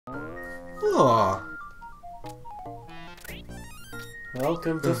Oh.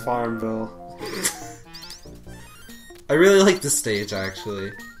 Welcome to Farmville. I really like this stage,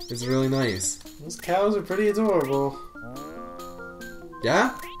 actually. It's really nice. Those cows are pretty adorable.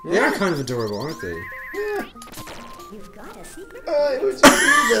 Yeah? They are kind of adorable, aren't they? Yeah. You've got a secret. I would just do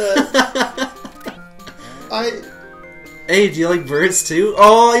that. Hey, do you like birds too?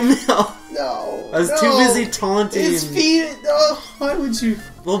 Oh, I know! No. I was too busy taunting. It's Beano. Oh, why would you?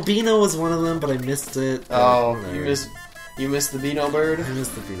 Well, Beano was one of them, but I missed it. Oh, Whatever. you missed the Beano bird? I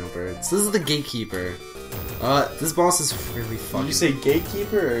missed the Beano bird. So this is the gatekeeper. This boss is really fucking... Did you say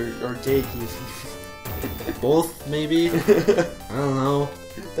gatekeeper or gatekeeper? both, maybe? I don't know.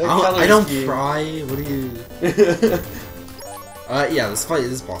 That I don't scheme. pry. What do you... yeah, this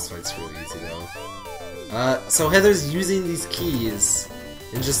boss fight's really easy, though. So Heather's using these keys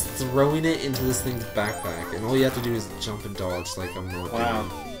and just throwing it into this thing's backpack, and all you have to do is jump and dodge like I'm not Wow.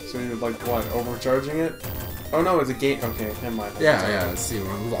 doing. So you're like, what, overcharging it? Oh no, it's a gate. Okay, never mind. Yeah, see,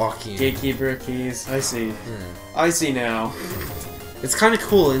 we're unlocking. Gatekeeper keys. I see. Yeah. I see now. It's kind of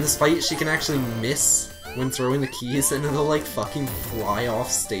cool. In this fight, she can actually miss when throwing the keys, and it'll like fucking fly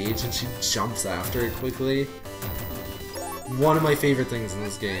off stage, and she jumps after it quickly. One of my favorite things in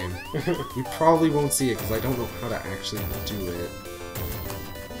this game. You probably won't see it because I don't know how to actually do it.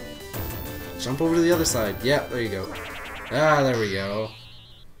 Jump over to the other side. Yeah, there you go. Ah, there we go.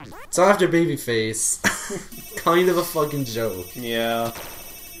 So after Babyface, kind of a fucking joke. Yeah.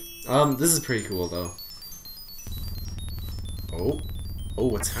 This is pretty cool though. Oh,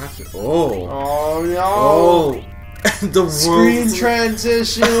 what's happening? Oh, Oh no. oh, the Screen world's...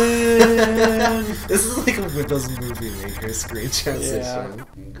 transition. This is like a Windows Movie Maker screen transition.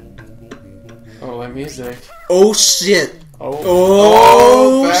 Oh, that music. Oh shit!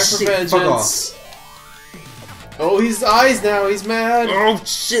 Oh, back for shit! Fuck off! vengeance. Oh, he's eyes now. He's mad. Oh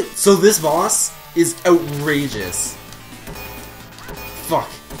shit! So this boss is outrageous. Fuck.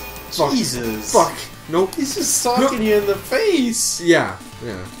 Fuck. Jesus. Fuck. Nope. He's just socking you in the face. Yeah.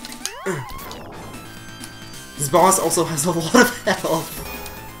 This boss also has a lot of health.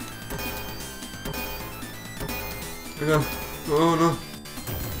 Oh no.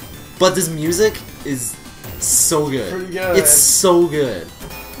 But this music is so good. Pretty good. It's so good.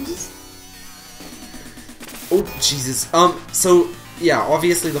 Oh, Jesus. So, yeah,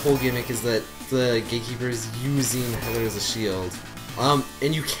 obviously the whole gimmick is that the Gatekeeper is using Heather as a shield.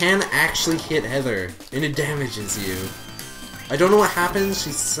 And you can actually hit Heather, and it damages you. I don't know what happens,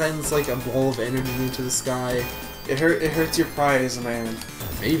 she sends like a ball of energy into the sky. It hurts your pride as a man.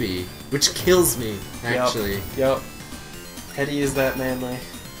 Maybe. Which kills me, actually. Yep. Headdy is that manly.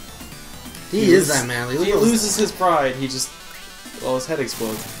 He is that manly. Look He at those- loses his pride, he just... well, his head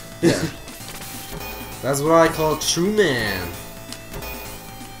explodes. Yeah. That's what I call a true man.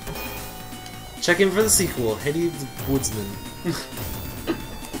 Check in for the sequel, Headdy the Woodsman.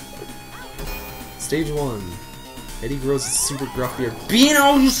 Stage 1. Headdy grows a super gruff beard.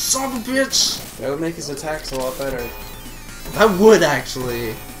 Beano, you son of a bitch! That would make his attacks a lot better. That would,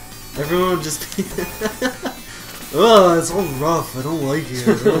 actually. Everyone would just be... Ugh, it's all rough. I don't like it.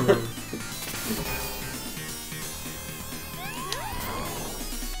 Ugh.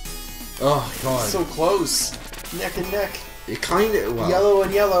 Oh, God. So close. Neck and neck. It kinda... Well, Yellow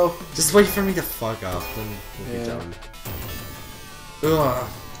and yellow. just wait for me to fuck up, then we'll be done. Ugh.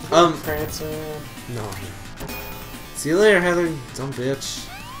 Prancer. No. See you later, Heather, you dumb bitch.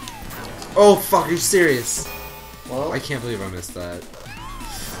 Oh, fuck, are you serious? Well, I can't believe I missed that.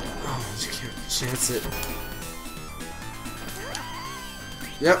 Oh, you can't chance it.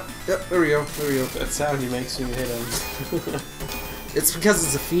 Yep, there we go, that sound he makes when you hit him. It's because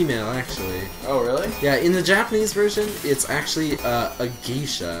it's a female, actually. Oh, really? Yeah, in the Japanese version, it's actually a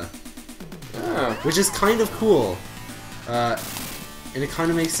geisha. Oh. Which is kind of cool. And it kind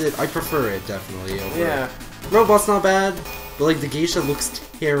of makes it... I prefer it, definitely, over... Yeah. Robot's not bad, but like the geisha looks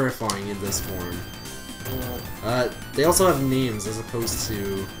terrifying in this form. They also have names as opposed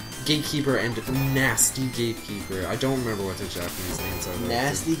to Gatekeeper and Nasty Gatekeeper. I don't remember what their Japanese names are. Though.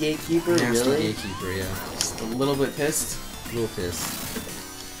 Nasty Gatekeeper? Nasty Really? Gatekeeper, yeah. Just a little bit pissed? A little pissed.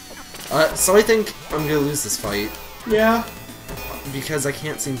 So I think I'm gonna lose this fight. Yeah. Because I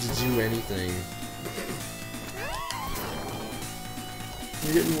can't seem to do anything.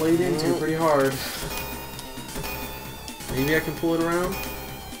 You're getting laid into pretty hard. Maybe I can pull it around?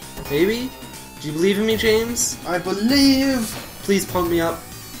 Maybe? Do you believe in me, James? I believe! Please pump me up.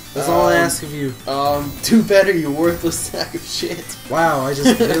 That's all I ask of you. Do better, you worthless sack of shit. Wow, I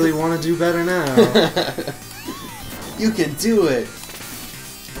just really want to do better now. You can do it!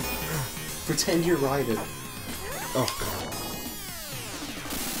 Pretend you're riding. Oh, God.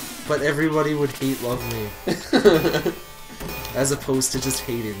 but everybody would love me. As opposed to just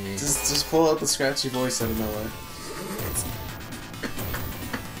hating me. Just pull out the scratchy voice out of nowhere.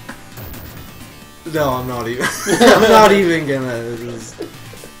 No, I'm not even. I'm not even gonna.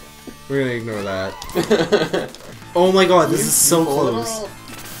 We're gonna ignore that. Oh my god, this is so close.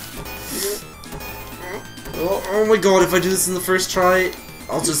 Oh my god, if I do this in the first try,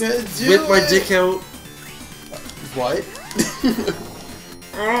 I'll just whip my dick out. What?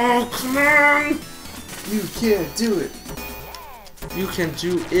 Oh, come on! You can't do it. You can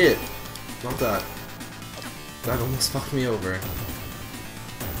do it. Not that. That almost fucked me over.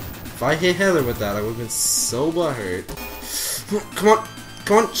 If I hit Heather with that, I would have been so butthurt. Come on!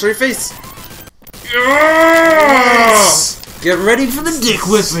 Come on! Show your face! Yes! Get ready for the dick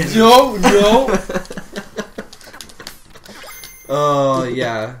whipping! No, no! Oh,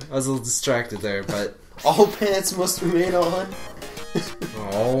 yeah. I was a little distracted there, but... All pants must remain on.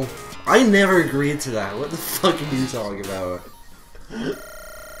 Oh. I never agreed to that. What the fuck are you talking about?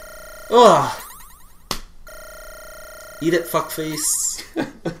 Ugh. Eat it, fuckface.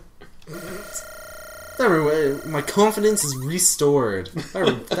 My confidence is restored.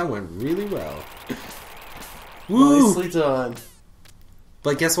 That went really well. Woo! Nicely done.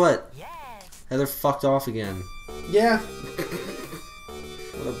 But guess what? Heather fucked off again. Yeah.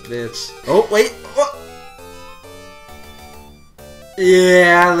 What a bitch. Oh, wait! Oh.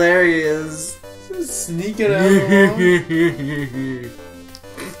 Yeah, there he is. Sneaking out.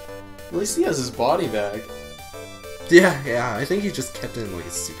 At least he has his body bag. Yeah, I think he just kept it in like a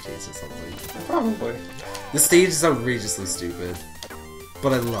suitcase or something. Probably. The stage is outrageously stupid.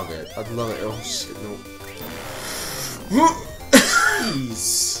 But I love it. I love it. Oh shit, no.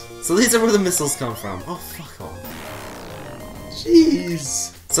 Jeez. So these are where the missiles come from. Oh, fuck off.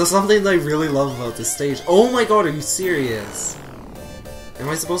 Jeez. So something that I really love about this stage. Oh my god, are you serious? Am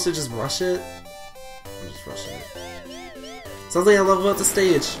I supposed to just rush it? I'm just rushing it. Something I love about the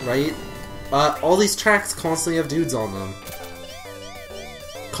stage, right? All these tracks constantly have dudes on them.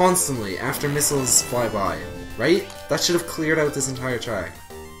 Constantly, after missiles fly by. Right? That should have cleared out this entire track.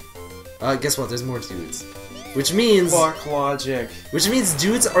 Guess what? There's more dudes. Which means... Fuck logic. Which means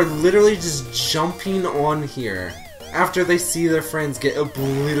dudes are literally just jumping on here after they see their friends get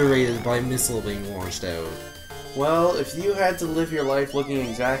obliterated by a missile being launched out. Well, if you had to live your life looking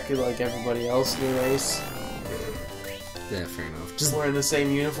exactly like everybody else in your race... Yeah, fair enough. Just wearing the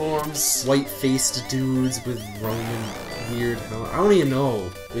same uniforms. white-faced dudes with Roman weird helmet. I don't even know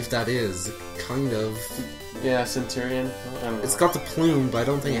if that is. Kind of. Yeah, Centurion. I don't know. It's got the plume, but I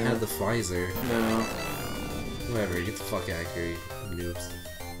don't think it had the visor. No. Whatever, get the fuck out of here, you noobs.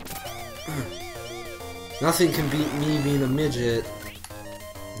 Nothing can beat me being a midget.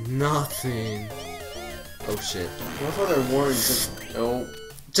 Nothing. Oh shit. What if other warnings? Oh.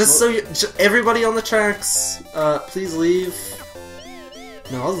 Just so you, everybody on the tracks, please leave.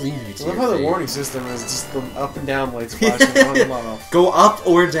 No, I'll leave you to I love your how the fate. warning system is just the up and down lights flashing on and off. Go up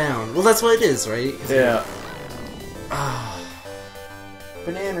or down. Well, that's what it is, right? Yeah. Ah.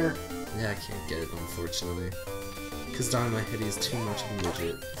 Banana. Yeah, I can't get it, unfortunately. Because Dynamite Headdy is too much of a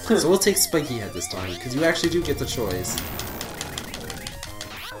midget. So we'll take Spiky Head this time, because you actually do get the choice.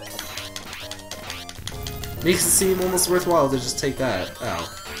 Makes it seem almost worthwhile to just take that. Ow.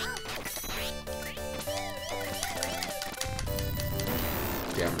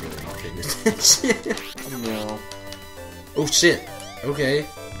 Yeah, I'm really not paying attention. No. Oh shit. Okay.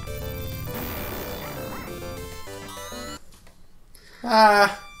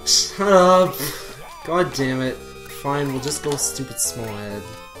 Ah. Shut up. God damn it. Fine, we'll just go stupid small head.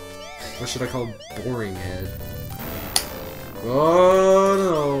 Or should I call it boring head? Oh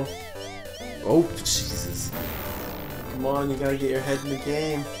no. Oh Jesus. Come on, you gotta get your head in the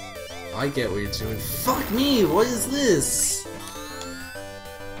game. I get what you're doing. Fuck me, what is this?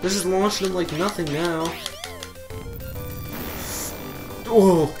 They're just launching them like nothing now.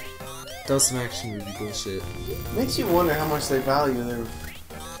 Whoa! That was some action movie bullshit. Makes you wonder how much they value their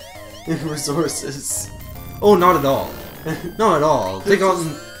resources. Oh, not at all. Not at all. They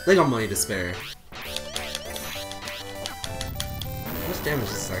got money to spare. How much damage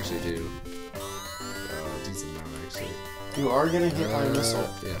does this actually do? Decent amount actually. You are getting hit by a missile.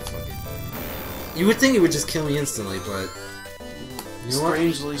 Yeah, fuck it. You would think it would just kill me instantly, but you know what?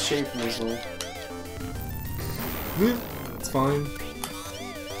 Strangely shaped missile. It's fine.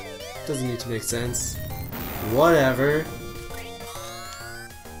 Doesn't need to make sense. Whatever.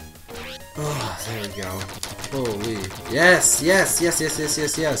 Oh, there we go. Holy. Yes, yes, yes, yes, yes,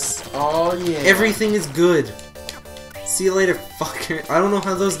 yes, yes. Oh, yeah. Everything is good. See you later, fucker. I don't know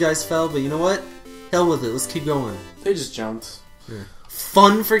how those guys fell, but you know what? Hell with it. Let's keep going. They just jumped. Yeah.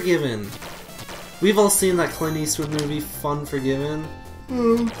 Fun Forgiven. We've all seen that Clint Eastwood movie, Fun Forgiven.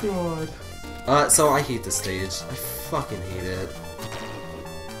 Oh god. So I hate this stage. I fucking hate it.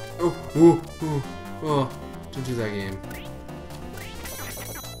 Oh, don't do that game.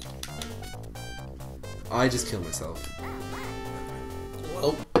 I just killed myself.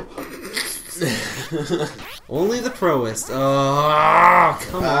 Oh. Only the proest. Oh,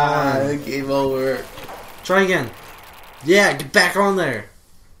 come on. Game over. Try again. Yeah, get back on there.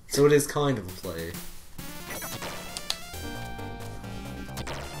 So it is kind of a play.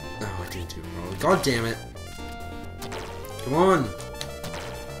 Oh, I didn't do it wrong. God damn it. Come on.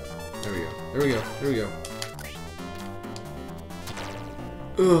 There we go. There we go. There we go.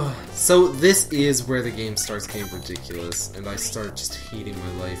 Ugh. So this is where the game starts getting ridiculous, and I start just hating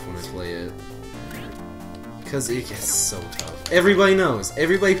my life when I play it. Because it gets so tough. Everybody knows.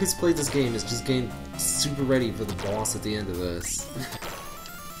 Everybody who's played this game is just getting super ready for the boss at the end of this.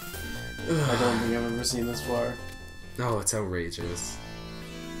 I don't think I've ever seen this far. Oh, it's outrageous.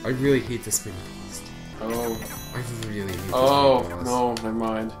 I really hate this mini boss. Oh. I really hate this Oh, mini boss. no, never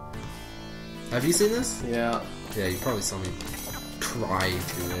mind. Have you seen this? Yeah. Yeah, you probably saw me cry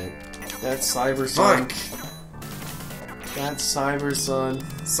to it. That's Cyber Sun. Fuck! That's Cyber Sun.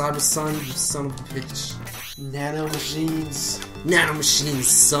 Cyber Sun, you son of a bitch. Nano machines. Nanomachines,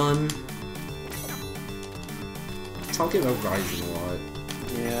 son! Talking about Rising a lot.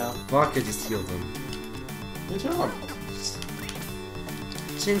 Yeah. Fuck, I just healed him. Good job.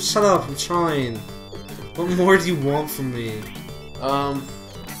 James, shut up, I'm trying. What more do you want from me?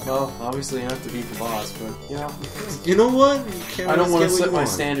 Well, obviously you have to beat the boss, but, you know. You know what? You can't I don't want to get what set you my want.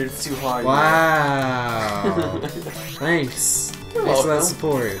 standards too high. Wow. Thanks. You're Thanks for that welcome.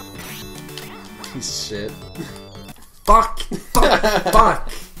 support. Piece of shit. Fuck! Fuck!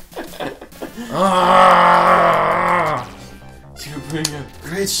 Fuck! Ah! You bring a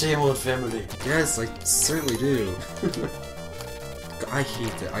great shame on family. Yes, I certainly do. I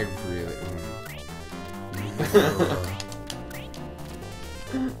hate it. I really.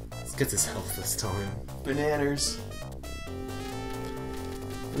 Let's get this health this time. Bananas.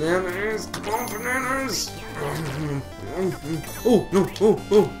 Bananas! Come on, bananas! Oh, no!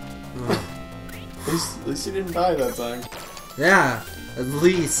 Oh! At least you didn't die that time. Yeah, at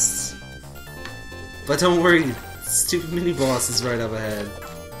least. But don't worry, stupid mini boss is right up ahead.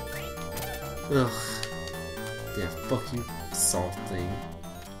 Ugh. Yeah, fuck you, soft thing.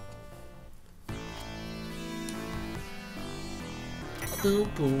 Boom,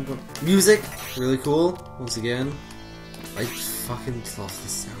 boom, boom. Music, really cool. Once again, I fucking love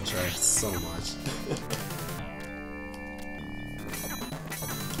this soundtrack so much.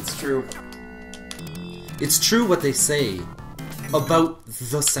 It's true. It's true what they say about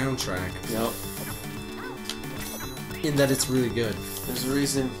the soundtrack, Yep. in that it's really good. There's a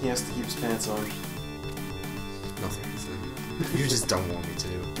reason he has to keep his pants on. Nothing. You just don't want me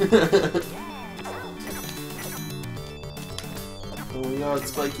to. Oh my god,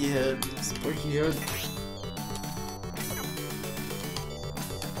 spiky head. Spiky head.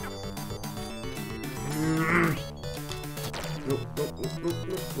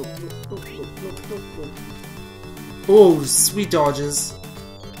 Oh, sweet dodges.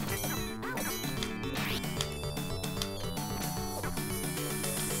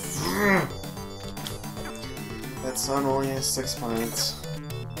 That sun only has 6 planets.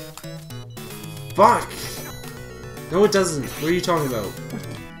 Fuck! No, it doesn't. What are you talking about?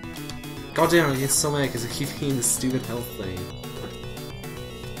 God damn, I get so mad because I keep hitting this stupid health thing.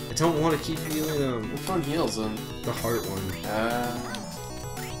 I don't want to keep healing them. Which one heals him? The heart one.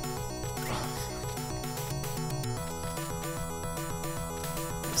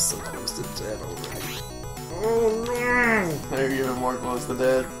 I'm so close to death already. Oh no! You're even more close to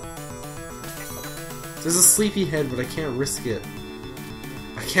dead. There's a sleepy head, but I can't risk it.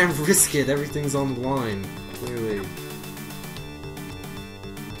 I can't risk it. Everything's on the line. Clearly.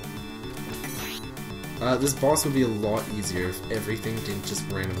 This boss would be a lot easier if everything didn't just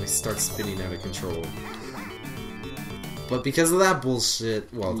randomly start spinning out of control. But because of that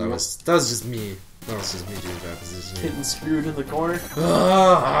bullshit, well, that was just me. That was just me doing bad positioning. Getting screwed in the corner.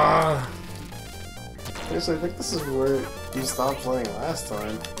 Seriously, I think this is where you stopped playing last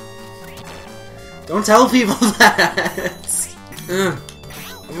time. Don't tell people that! I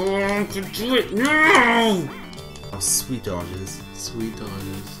want to do it now! Oh, sweet dodges. Sweet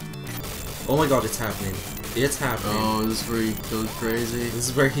dodges. Oh my god, it's happening. It's happening. Oh, this is where he goes crazy. This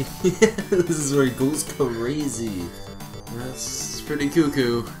is where he this is where he goes crazy. That's pretty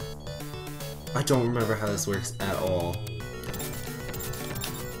cuckoo. I don't remember how this works at all.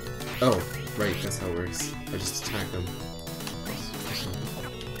 Oh, right, that's how it works. I just attack him.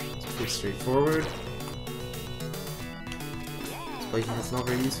 straightforward. Spiking is not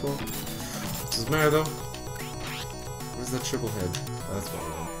very useful. Doesn't matter though. Where's that triple head? Oh, that's what I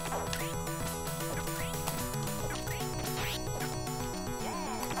want.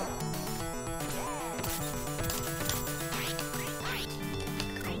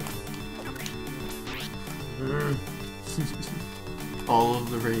 All of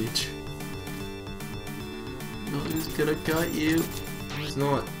the rage. No, he's gonna cut you. He's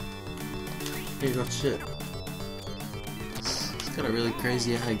not. He's not shit. He's got a really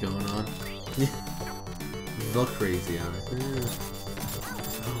crazy eye going on. The crazy eye. Yeah.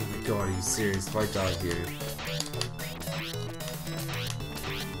 Oh my god, are you serious? If I die here.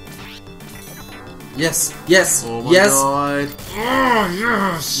 Yes! Yes! Oh my yes! god. Oh,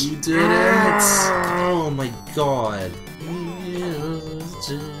 yes! You did it! Oh my god.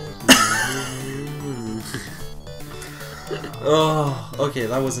 Oh, okay,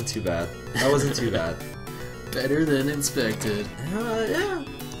 that wasn't too bad. That wasn't too bad. Better than expected. Yeah.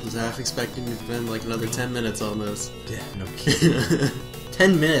 I was half expecting to spend like another 10 minutes on this. Yeah, no kidding.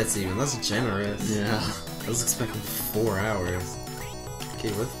 10 minutes even, that's generous. Yeah. I was expecting 4 hours.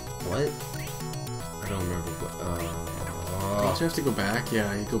 Okay, what? I don't remember what, Don't you have to go back?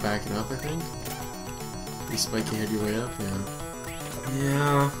 Yeah, you go back and up, I think. You spiky head your way up, yeah.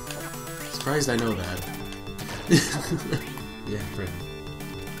 yeah. Surprised I know that. Yeah, right.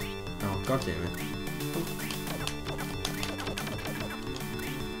 Oh, god damn it.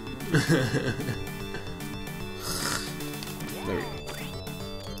 There we go.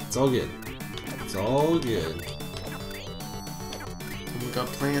 It's all good. It's all good. Oh, we got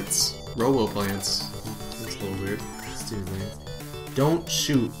plants. Robo plants. That's a little weird. Let's do this. Don't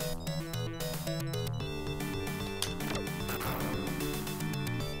shoot.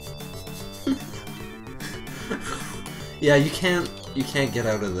 Yeah, you can't get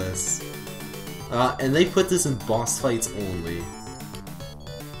out of this. And they put this in boss fights only.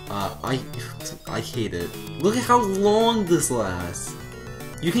 I hate it. Look at how long this lasts.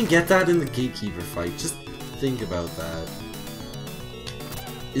 You can get that in the Gatekeeper fight. Just think about that.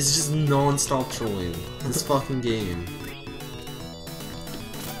 It's just non-stop trolling. This fucking game.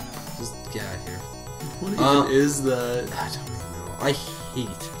 Just get out of here. What even is that? I don't even know. I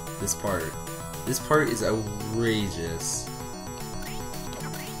hate this part. This part is outrageous.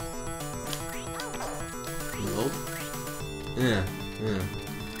 Nope. Yeah. Ugh.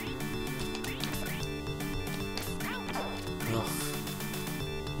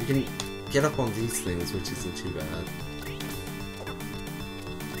 You can get up on these things, which isn't too bad.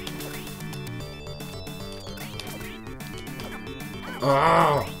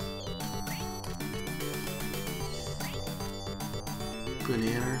 Oh!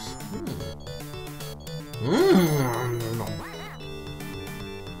 Bananas.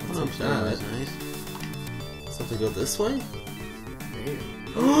 That's not that bad. was nice. Something go this way?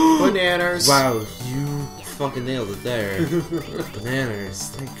 Bananas! Wow, you fucking nailed it there. Bananas,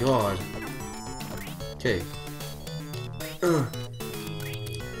 thank god. Okay.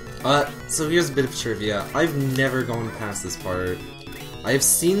 So here's a bit of trivia. I've never gone past this part. I've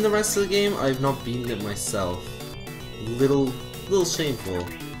seen the rest of the game, I've not beaten it myself. Little shameful.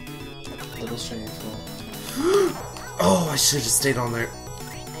 Little shameful. Oh, I should have just stayed on there.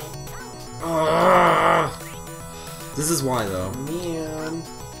 This is why, though. Man.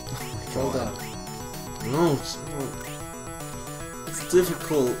 Hold up. No, it's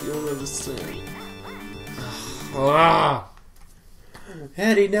difficult. You don't understand.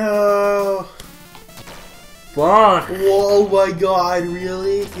 Headdy, no! Fuck! Oh my god,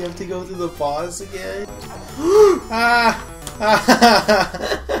 really? You have to go through the boss again?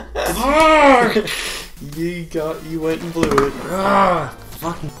 Fuck! You went and blew it.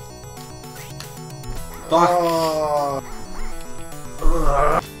 Fucking. Fuck!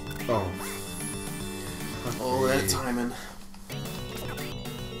 Oh. Oh, that timing.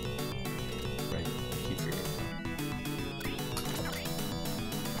 Right, keep forgetting.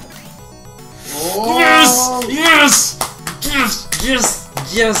 Oh! Yes!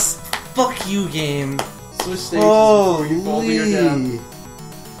 Fuck you, game! Switch stages before you fall to your death.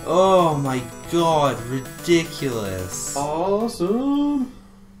 Oh my god, ridiculous. Awesome!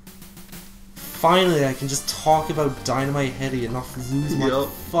 Finally, I can just talk about Dynamite Headdy and not lose my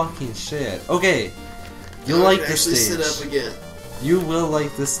fucking shit. Okay, you'll like this stage. Sit up again. You will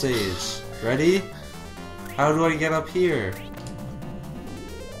like this stage. Ready? How do I get up here?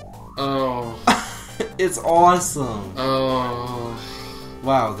 Oh. It's awesome. Oh.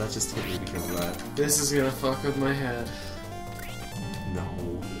 Wow, that just hit me because of that. This is gonna fuck with my head. No.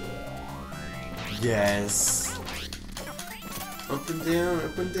 Yes. Up and down,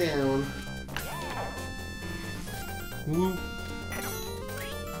 up and down. Whoop.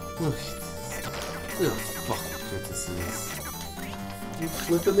 Look at this. Look how fucking good this is. You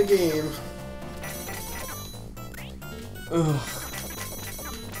flipping the game. Ugh.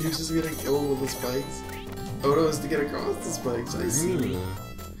 He was just gonna kill him with the spikes. Oh no, it's to get across the spikes. I see. Really?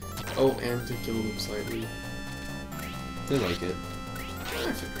 Oh, and to kill them slightly. They like it.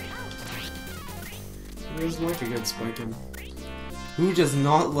 Who doesn't like a good spiking? Who does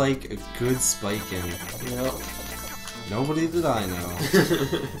not like a good spiking? Yep. Nobody that I know.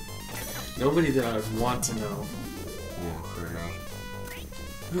 Nobody that I want to know. Yeah, fair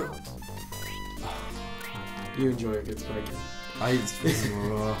enough. You enjoy a good spiking. I just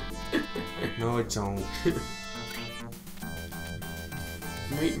no, I don't.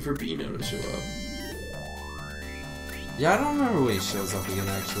 I'm waiting for Beano to show up. Yeah, I don't remember when he shows up again,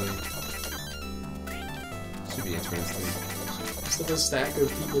 actually. Should be interesting. Just like a stack of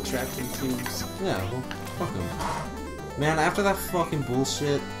people trapped in tombs. Yeah, well, fuck him. Man, after that fucking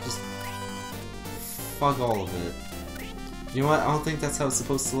bullshit, just fuck all of it. You know what? I don't think that's how it's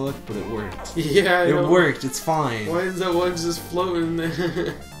supposed to look, but it worked. Yeah, It worked, it's fine. Why is that one just floating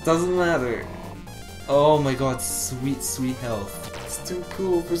there? Doesn't matter. Oh my god, sweet, sweet health. It's too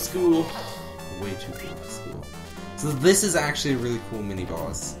cool for school. Way too cool for school. So this is actually a really cool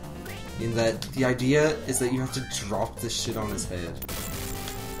mini-boss. In that, the idea is that you have to drop this shit on his head.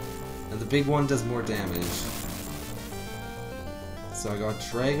 And the big one does more damage. So I gotta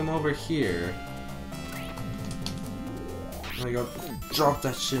drag him over here. And I gotta drop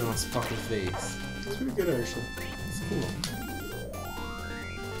that shit on his fucking face. That's pretty good, actually. It's cool.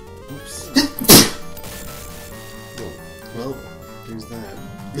 Oops. Whoa. Well, there's that.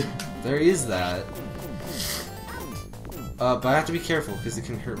 There is that. But I have to be careful, because it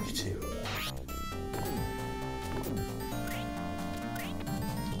can hurt me too.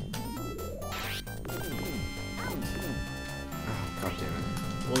 Oh, god damn it.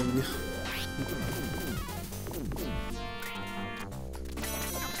 Well,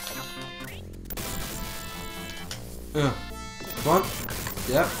 Come on.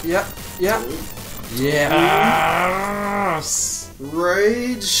 Yep, yep, yep. Yes!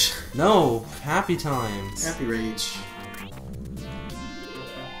 Rage! No, happy times. Happy rage.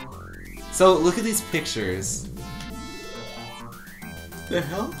 So, look at these pictures. The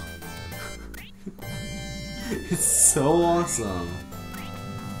hell? It's so awesome.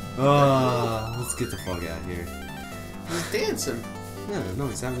 Let's get the fuck out of here. He's dancing. Yeah, no,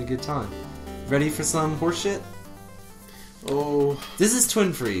 he's having a good time. Ready for some horseshit? Oh. This is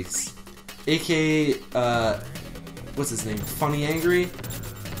Twin Freaks, aka, what's his name? Funny Angry,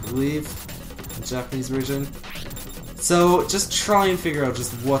 I believe, the Japanese version. So, just try and figure out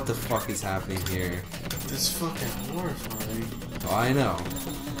just what the fuck is happening here. That's fucking horrifying. Oh, I know.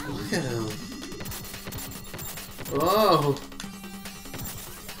 Look at him. Oh!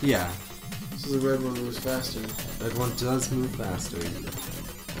 Yeah, This is a red one that moves faster. that one does move faster.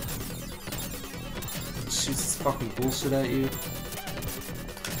 Shoots this fucking bullshit at you.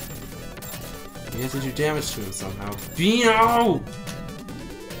 You have to do damage to him somehow. Beano!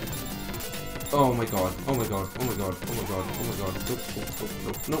 Oh my god, oh my god, oh my god, oh my god, oh my god. Nope, nope, nope,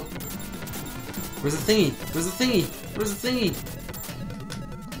 nope, nope. Where's the thingy? Where's the thingy? Where's the thingy?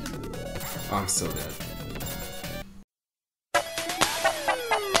 Oh, I'm so dead.